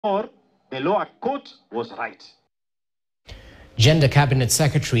or the lower court was right. Gender Cabinet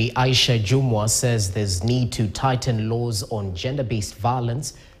Secretary Aisha Jumwa says there's need to tighten laws on gender-based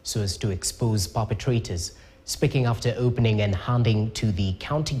violence so as to expose perpetrators. Speaking after opening and handing to the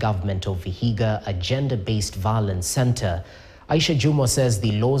county government of Vihiga a gender-based violence center, Aisha Jumwa says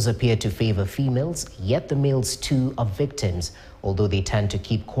the laws appear to favor females, yet the males too are victims, although they tend to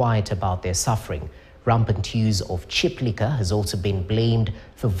keep quiet about their suffering. Rampant use of cheap liquor has also been blamed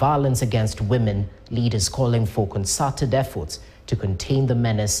for violence against women, leaders calling for concerted efforts to contain the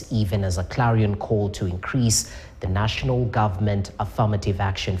menace, even as a clarion call to increase the National Government Affirmative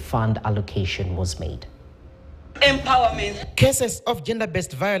Action Fund allocation was made. Empowerment. Cases of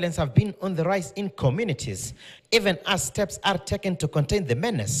gender-based violence have been on the rise in communities, even as steps are taken to contain the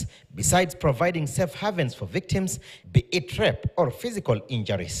menace, besides providing safe havens for victims, be it rape or physical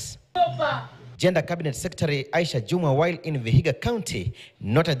injuries. Gender Cabinet Secretary Aisha Jumwa, while in Vihiga County,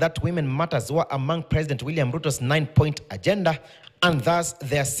 noted that women matters were among President William Ruto's 9-point agenda, and thus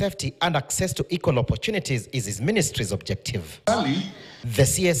their safety and access to equal opportunities is his ministry's objective. The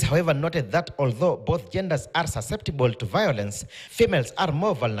CS, however, noted that although both genders are susceptible to violence, females are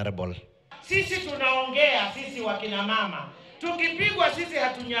more vulnerable. Sisi tunaongea, sisi wakina mama. Tukipigwa sisi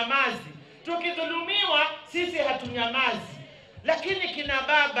hatunyamazi. Tukidhulumiwa sisi hatunyamazi. Lakini kina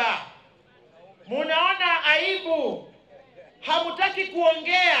baba, munaona aibu, hamutaki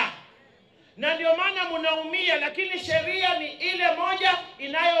kuongea, na ndio maana munaumia, lakini sheria ni ile moja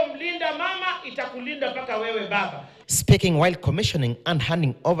inayomlinda mama, itakulinda mpaka wewe baba. Speaking while commissioning and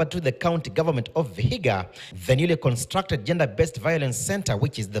handing over to the county government of Vihiga the newly constructed gender-based violence center,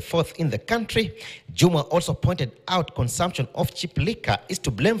 which is the 4th in the country, Jumwa also pointed out consumption of cheap liquor is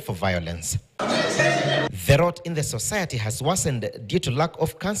to blame for violence. The rot in the society has worsened due to lack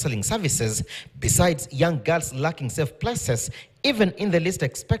of counseling services, besides young girls lacking safe places, even in the least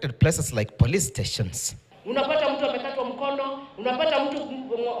expected places like police stations. Unapata mtu amekatwa mkono, unapata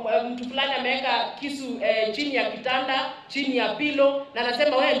mtu fulani ameweka kisu chini ya kitanda, chini ya pilo, na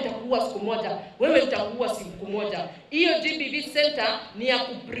anasema wewe nitakuua siku moja, wewe nitakuua siku moja. Hiyo GBV center ni ya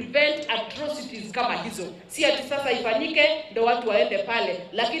kuprevent atrocities kama hizo. Si ati sasa ifanyike ndio watu waende pale,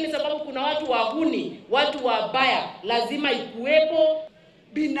 lakini sababu kuna watu wahuni, watu wabaya, lazima ikuwepo.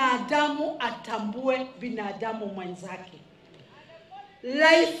 Binadamu atambue binadamu mwenzake.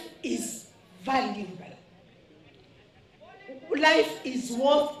 Life is valuable. Life is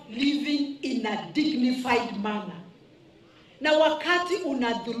worth living in a dignified manner. Na wakati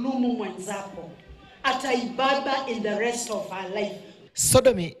unadhulumu mwenzako, ataibaba in the rest of our life.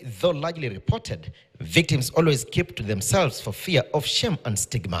 Sodomy, though largely reported, victims always keep to themselves for fear of shame and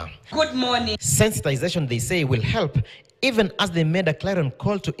stigma. Good morning. Sensitization, they say, will help, even as they made a clarion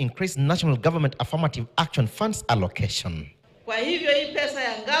call to increase National Government Affirmative Action Funds allocation. Kwa hivyo hii pesa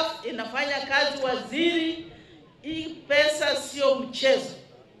ya ngafu inafanya kazi waziri. Hii pesa sio mchezo.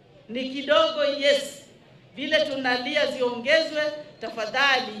 Ni kidogo, yes. Vile tunalia ziongezwe,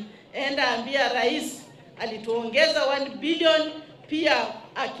 tafadhali enda ambia rais alituongeza 1 billion, pia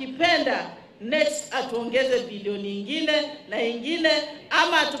akipenda next atuongeze bilioni ingine na ingine,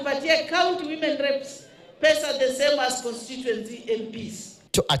 ama atupatie county women reps pesa the same as constituency MPs.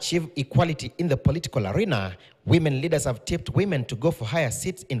 To achieve equality in the political arena, women leaders have tipped women to go for higher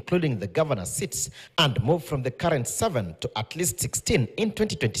seats, including the governor's seats, and move from the current 7 to at least 16 in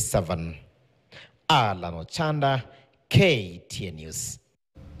 2027. Alano Chanda, KTN News.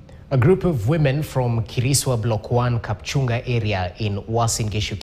 A group of women from Kiriswa Block 1 Kapchunga area in Uasin Gishu